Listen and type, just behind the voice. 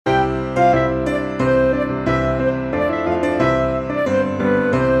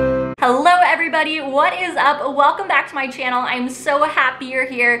everybody, what is up? Welcome back to my channel. I'm so happy you're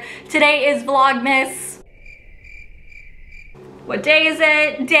here. Today is Vlogmas. What day is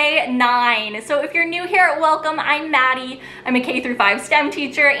it? Day 9. So if you're new here, welcome. I'm Maddie. I'm a K-5 STEM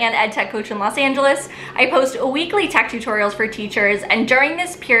teacher and ed tech coach in Los Angeles. I post weekly tech tutorials for teachers, and during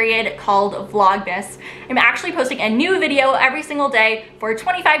this period called Vlogmas, I'm actually posting a new video every single day for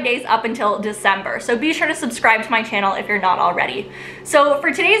 25 days up until December. So be sure to subscribe to my channel if you're not already. So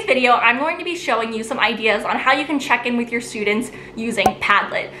for today's video, I'm going to be showing you some ideas on how you can check in with your students using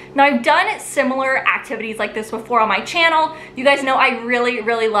Padlet. Now, I've done similar activities like this before on my channel. You guys know I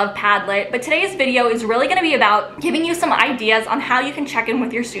really love Padlet, but today's video is really going to be about giving you some ideas on how you can check in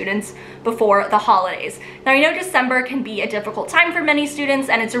with your students before the holidays. Now, I know December can be a difficult time for many students,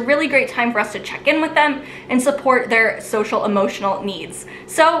 and it's a really great time for us to check in with them and support their social emotional needs.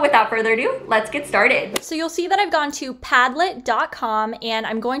 So without further ado, let's get started. So you'll see that I've gone to Padlet.com and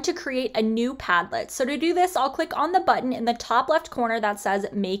I'm going to create a new Padlet. So to do this, I'll click on the button in the top left corner that says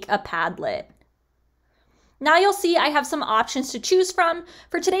Make a Padlet. Now you'll see I have some options to choose from.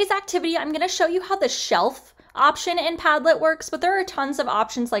 For today's activity, I'm going to show you how the shelf option in Padlet works, but there are tons of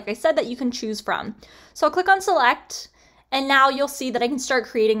options, like I said, that you can choose from. So I'll click on select, and now you'll see that I can start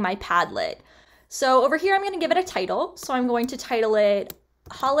creating my Padlet. So over here, I'm going to give it a title. So I'm going to title it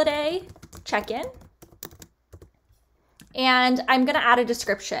Holiday Check-In. And I'm going to add a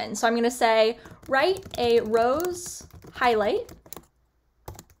description. So I'm going to say, write a rose highlight,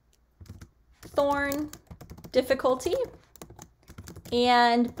 thorn difficulty,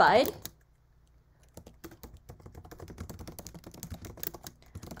 and bud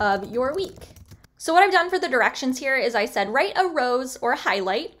of your week. So what I've done for the directions here is I said, write a rose or a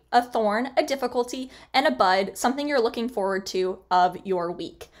highlight, a thorn, a difficulty, and a bud, something you're looking forward to of your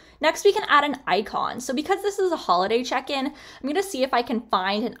week. Next, we can add an icon. So because this is a holiday check-in, I'm gonna see if I can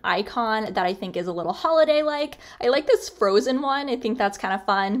find an icon that I think is a little holiday-like. I like this frozen one. I think that's kind of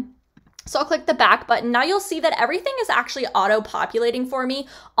fun. So I'll click the back button. Now you'll see that everything is actually auto-populating for me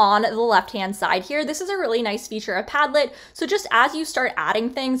on the left-hand side here. This is a really nice feature of Padlet. So just as you start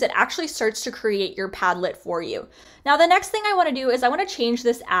adding things, it actually starts to create your Padlet for you. Now the next thing I want to do is I want to change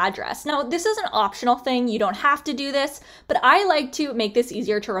this address. Now this is an optional thing. You don't have to do this, but I like to make this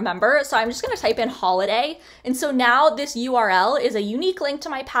easier to remember. So I'm just going to type in holiday. And so now this URL is a unique link to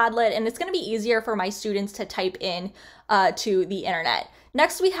my Padlet, and it's going to be easier for my students to type in to the internet.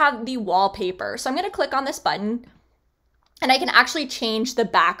 Next, we have the wallpaper. So I'm going to click on this button and I can actually change the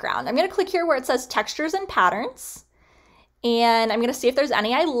background. I'm going to click here where it says textures and patterns. And I'm going to see if there's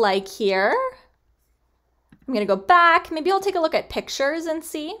any I like here. I'm going to go back. Maybe I'll take a look at pictures and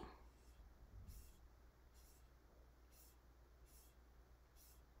see.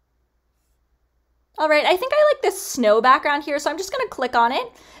 All right, I think I like this snow background here, so I'm just gonna click on it,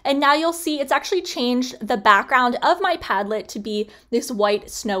 and now you'll see it's actually changed the background of my Padlet to be this white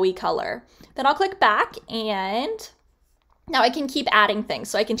snowy color. Then I'll click back, and now I can keep adding things.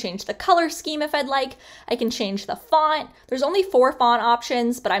 So I can change the color scheme if I'd like. I can change the font. There's only 4 font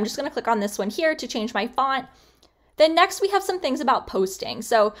options, but I'm just gonna click on this one here to change my font. Then next we have some things about posting.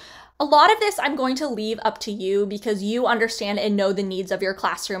 So a lot of this I'm going to leave up to you because you understand and know the needs of your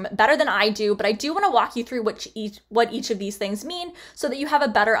classroom better than I do, but I do want to walk you through what each of these things mean so that you have a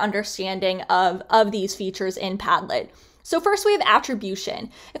better understanding of these features in Padlet. So first we have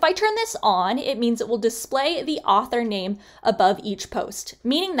attribution. If I turn this on, it means it will display the author name above each post,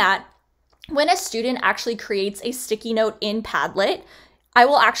 meaning that when a student actually creates a sticky note in Padlet,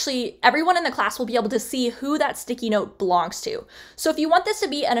 everyone in the class will be able to see who that sticky note belongs to. So if you want this to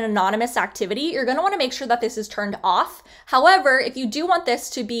be an anonymous activity, you're going to want to make sure that this is turned off. However, if you do want this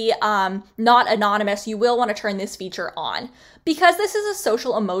to be not anonymous, you will want to turn this feature on. Because this is a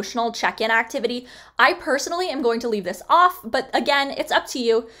social emotional check-in activity, I personally am going to leave this off, but again, it's up to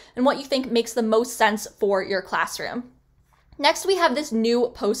you and what you think makes the most sense for your classroom. Next, we have this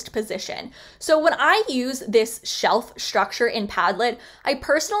new post position. So when I use this shelf structure in Padlet, I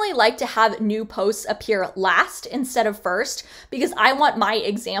personally like to have new posts appear last instead of first because I want my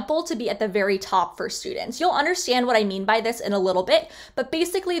example to be at the very top for students. You'll understand what I mean by this in a little bit, but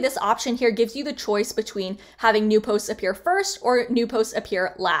basically this option here gives you the choice between having new posts appear first or new posts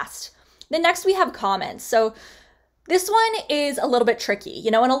appear last. Then next we have comments. So this one is a little bit tricky.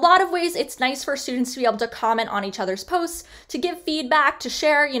 You know, in a lot of ways, it's nice for students to be able to comment on each other's posts, to give feedback, to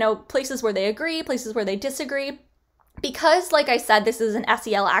share, you know, places where they agree, places where they disagree. Because, like I said, this is an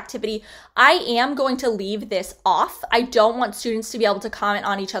SEL activity, I am going to leave this off. I don't want students to be able to comment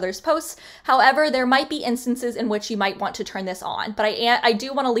on each other's posts. However, there might be instances in which you might want to turn this on, but I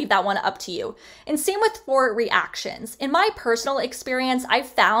do want to leave that one up to you. And same with for reactions. In my personal experience, I've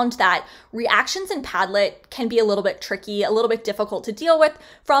found that reactions in Padlet can be a little bit tricky, a little bit difficult to deal with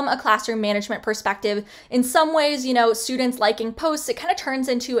from a classroom management perspective. In some ways, you know, students liking posts, it kind of turns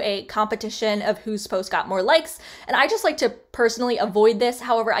into a competition of whose post got more likes. And I just like to personally avoid this.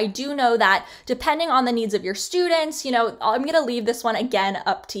 However, I do know that depending on the needs of your students, you know, I'm going to leave this one again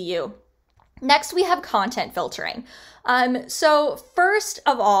up to you. Next, we have content filtering. So first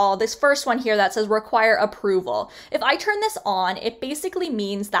of all, this first one here that says require approval. If I turn this on, it basically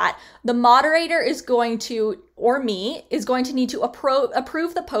means that the moderator is going to, or me, is going to need to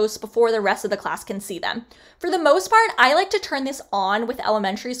approve the posts before the rest of the class can see them. For the most part, I like to turn this on with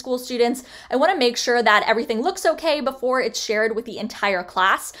elementary school students. I want to make sure that everything looks okay before it's shared with the entire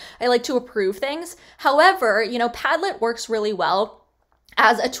class. I like to approve things. However, you know, Padlet works really well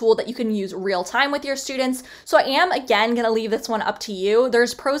as a tool that you can use real time with your students. So I am, again, going to leave this one up to you.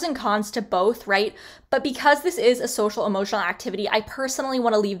 There's pros and cons to both, right? But because this is a social emotional activity, I personally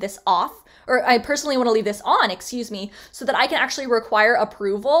want to leave this off, or I personally want to leave this on, excuse me, so that I can actually require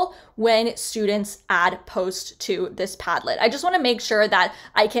approval when students add posts to this Padlet. I just want to make sure that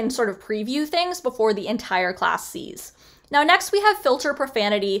I can sort of preview things before the entire class sees. Now, next we have filter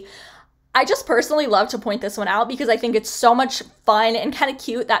profanity. I just personally love to point this one out because I think it's so much fun and kind of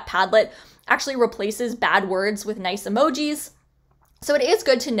cute that Padlet actually replaces bad words with nice emojis. So it is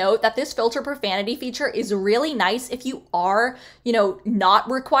good to note that this filter profanity feature is really nice if you are, you know,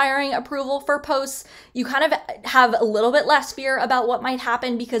 not requiring approval for posts. You kind of have a little bit less fear about what might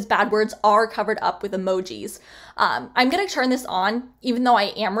happen because bad words are covered up with emojis. I'm going to turn this on even though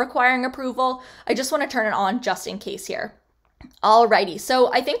I am requiring approval. I just want to turn it on just in case here. Alrighty,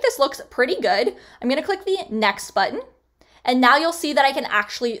 so I think this looks pretty good. I'm going to click the next button. And now you'll see that I can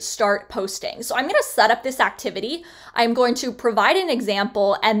actually start posting. So I'm going to set up this activity. I'm going to provide an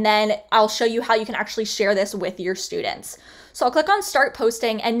example, and then I'll show you how you can actually share this with your students. So I'll click on start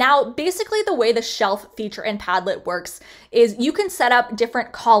posting. And now basically the way the shelf feature in Padlet works is you can set up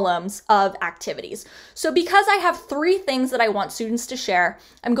different columns of activities. So because I have 3 things that I want students to share,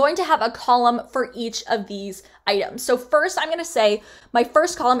 I'm going to have a column for each of these items. So first I'm going to say, my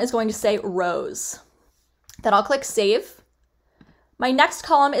first column is going to say rose. Then I'll click save. My next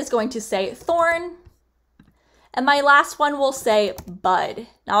column is going to say thorn, and my last one will say bud.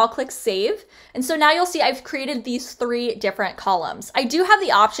 Now I'll click save, and so now you'll see I've created these 3 different columns. I do have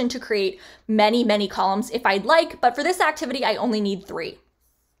the option to create many columns if I'd like, but for this activity I only need 3.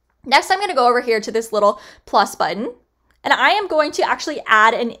 Next I'm going to go over here to this little plus button, and I am going to actually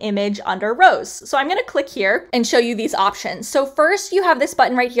add an image under rose. So I'm going to click here and show you these options. So first you have this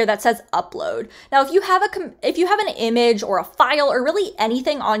button right here that says upload. Now, if you have an image or a file or really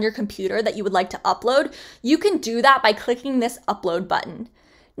anything on your computer that you would like to upload, you can do that by clicking this upload button.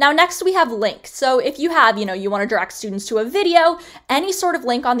 Now, next we have link. So if you have, you want to direct students to a video, any sort of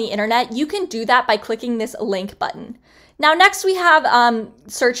link on the internet, you can do that by clicking this link button. Now, next we have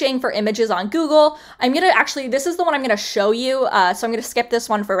searching for images on Google. This is the one I'm going to show you. So I'm going to skip this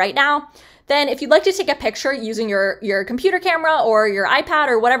one for right now. Then if you'd like to take a picture using your computer camera or your iPad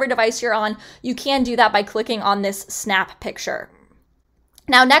or whatever device you're on, you can do that by clicking on this snap picture.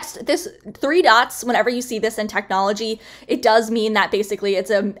 Now next, this 3 dots, whenever you see this in technology, it does mean that basically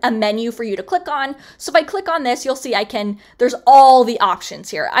it's a menu for you to click on. So if I click on this, you'll see there's all the options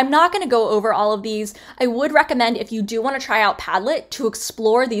here. I'm not going to go over all of these. I would recommend if you do want to try out Padlet to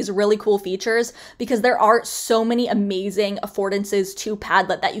explore these really cool features because there are so many amazing affordances to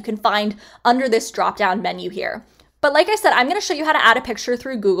Padlet that you can find under this drop-down menu here. But like I said, I'm going to show you how to add a picture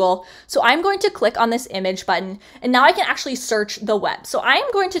through Google. So I'm going to click on this image button, and now I can actually search the web. So I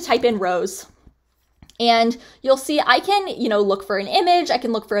am going to type in rose, and you'll see I can, look for an image. I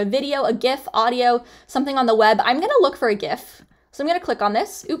can look for a video, a GIF, audio, something on the web. I'm going to look for a GIF. So I'm going to click on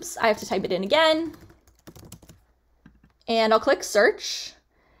this. Oops, I have to type it in again. And I'll click search,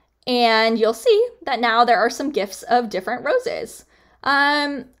 and you'll see that now there are some GIFs of different roses.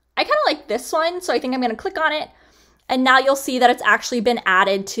 I kind of like this one, so I think I'm going to click on it. And now you'll see that it's actually been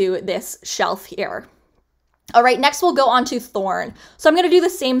added to this shelf here. All right, next we'll go on to thorn. So I'm going to do the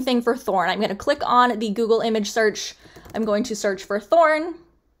same thing for thorn. I'm going to click on the Google image search. I'm going to search for thorn.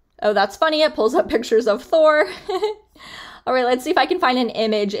 Oh, that's funny. It pulls up pictures of Thor. All right, let's see if I can find an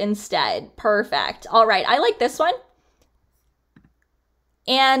image instead. Perfect. All right, I like this one.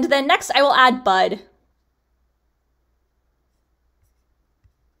 And then next I will add bud.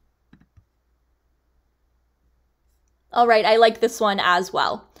 All right, I like this one as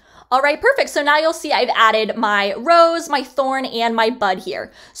well. All right, perfect. So now you'll see I've added my rose, my thorn, and my bud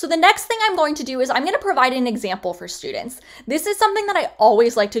here. So the next thing I'm going to do is I'm going to provide an example for students. This is something that I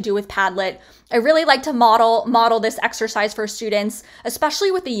always like to do with Padlet. I really like to model this exercise for students,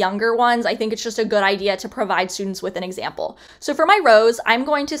 especially with the younger ones. I think it's just a good idea to provide students with an example. So for my rose, I'm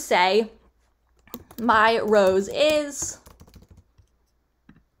going to say, my rose is,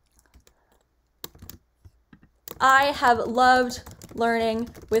 I have loved learning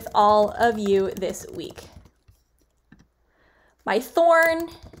with all of you this week. My thorn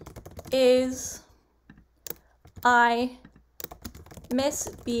is, I miss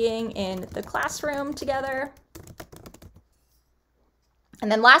being in the classroom together.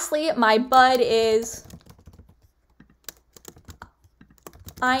 And then lastly, my bud is,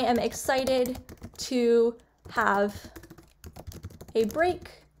 I am excited to have a break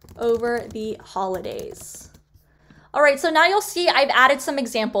over the holidays. All right, so now you'll see I've added some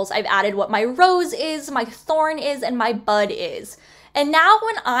examples. I've added what my rose is, my thorn is, and my bud is. And now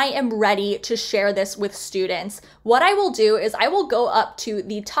when I am ready to share this with students, what I will do is I will go up to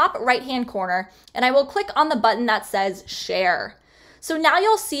the top right-hand corner and I will click on the button that says share. So now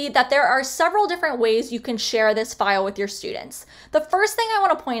you'll see that there are several different ways you can share this file with your students. The first thing I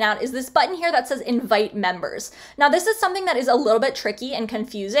want to point out is this button here that says invite members. Now this is something that is a little bit tricky and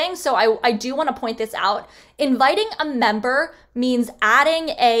confusing, so I do want to point this out. Inviting a member means adding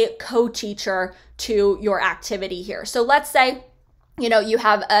a co-teacher to your activity here. So let's say you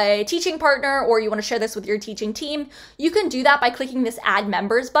have a teaching partner or you want to share this with your teaching team. You can do that by clicking this add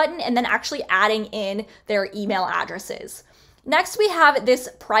members button and then actually adding in their email addresses. Next, we have this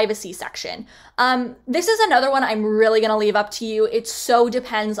privacy section. This is another one I'm really going to leave up to you. It so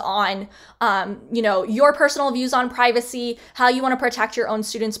depends on, your personal views on privacy, how you want to protect your own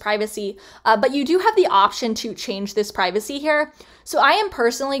students' privacy. But you do have the option to change this privacy here. So I am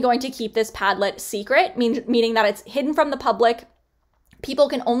personally going to keep this Padlet secret, meaning that it's hidden from the public. People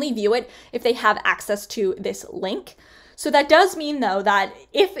can only view it if they have access to this link. So that does mean, though, that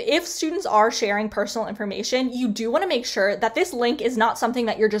if students are sharing personal information, you do want to make sure that this link is not something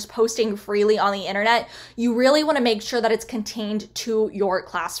that you're just posting freely on the internet. You really want to make sure that it's contained to your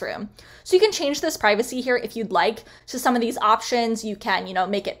classroom. So you can change this privacy here if you'd like to some of these options. You can,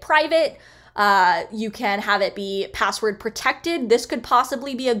 make it private. You can have it be password protected. This could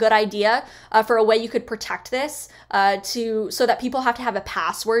possibly be a good idea for a way you could protect this so that people have to have a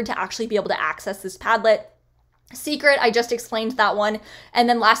password to actually be able to access this Padlet. Secret, I just explained that one. And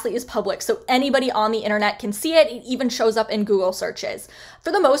then lastly is public. So anybody on the internet can see it. It even shows up in Google searches.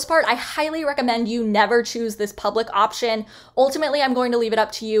 For the most part, I highly recommend you never choose this public option. Ultimately, I'm going to leave it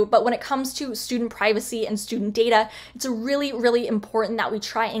up to you. But when it comes to student privacy and student data, it's really, really important that we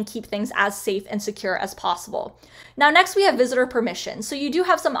try and keep things as safe and secure as possible. Now, next we have visitor permission. So you do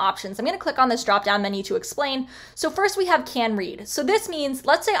have some options. I'm going to click on this drop-down menu to explain. So first we have can read. So this means,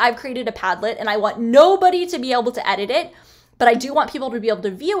 let's say I've created a Padlet and I want nobody to be able to edit it, but I do want people to be able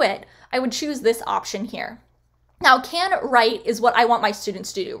to view it. I would choose this option here. Now, can write is what I want my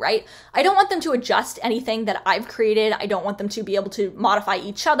students to do, right? I don't want them to adjust anything that I've created. I don't want them to be able to modify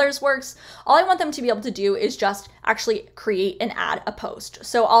each other's works. All I want them to be able to do is just actually create and add a post.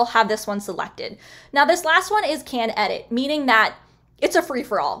 So I'll have this one selected. Now, this last one is can edit, meaning that it's a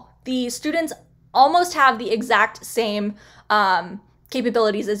free-for-all. The students almost have the exact same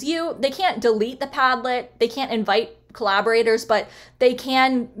capabilities as you. They can't delete the Padlet. They can't invite collaborators, but they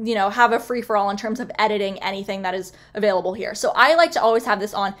can, have a free-for-all in terms of editing anything that is available here. So I like to always have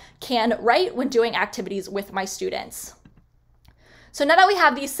this on can write when doing activities with my students. So now that we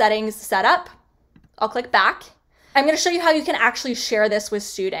have these settings set up, I'll click back. I'm going to show you how you can actually share this with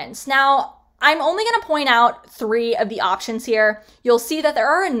students. Now, I'm only going to point out 3 of the options here. You'll see that there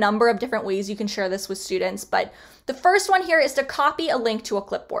are a number of different ways you can share this with students, but the first one here is to copy a link to a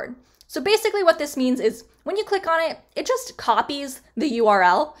clipboard. So basically what this means is when you click on it, it just copies the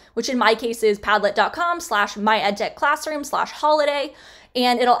URL, which in my case is padlet.com/myedtechclassroom/holiday,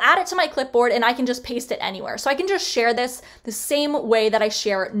 and it'll add it to my clipboard and I can just paste it anywhere. So I can just share this the same way that I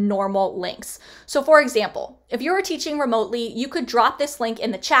share normal links. So for example, if you were teaching remotely, you could drop this link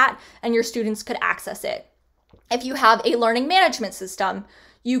in the chat and your students could access it. If you have a learning management system,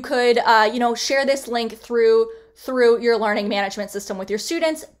 you could, share this link through your learning management system with your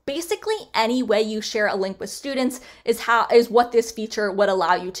students. Basically, any way you share a link with students is what this feature would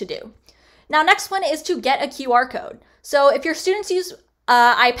allow you to do. Now, next one is to get a QR code. So if your students use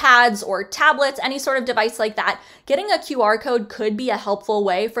iPads or tablets, any sort of device like that, getting a QR code could be a helpful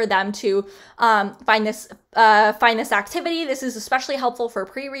way for them to find this activity. This is especially helpful for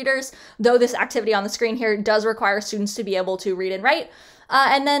pre-readers, though this activity on the screen here does require students to be able to read and write.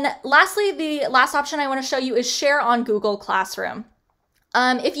 And then lastly, the last option I want to show you is share on Google Classroom.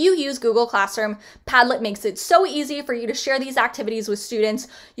 If you use Google Classroom, Padlet makes it so easy for you to share these activities with students.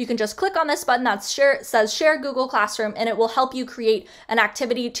 You can just click on this button that says Share Google Classroom, and it will help you create an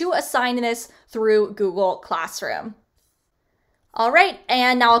activity to assign this through Google Classroom. All right,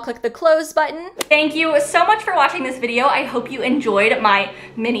 and now I'll click the close button. Thank you so much for watching this video. I hope you enjoyed my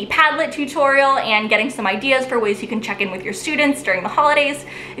mini Padlet tutorial and getting some ideas for ways you can check in with your students during the holidays.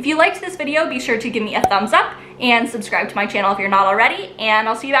 If you liked this video, be sure to give me a thumbs up and subscribe to my channel if you're not already, and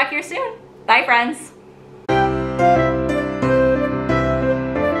I'll see you back here soon. Bye, friends.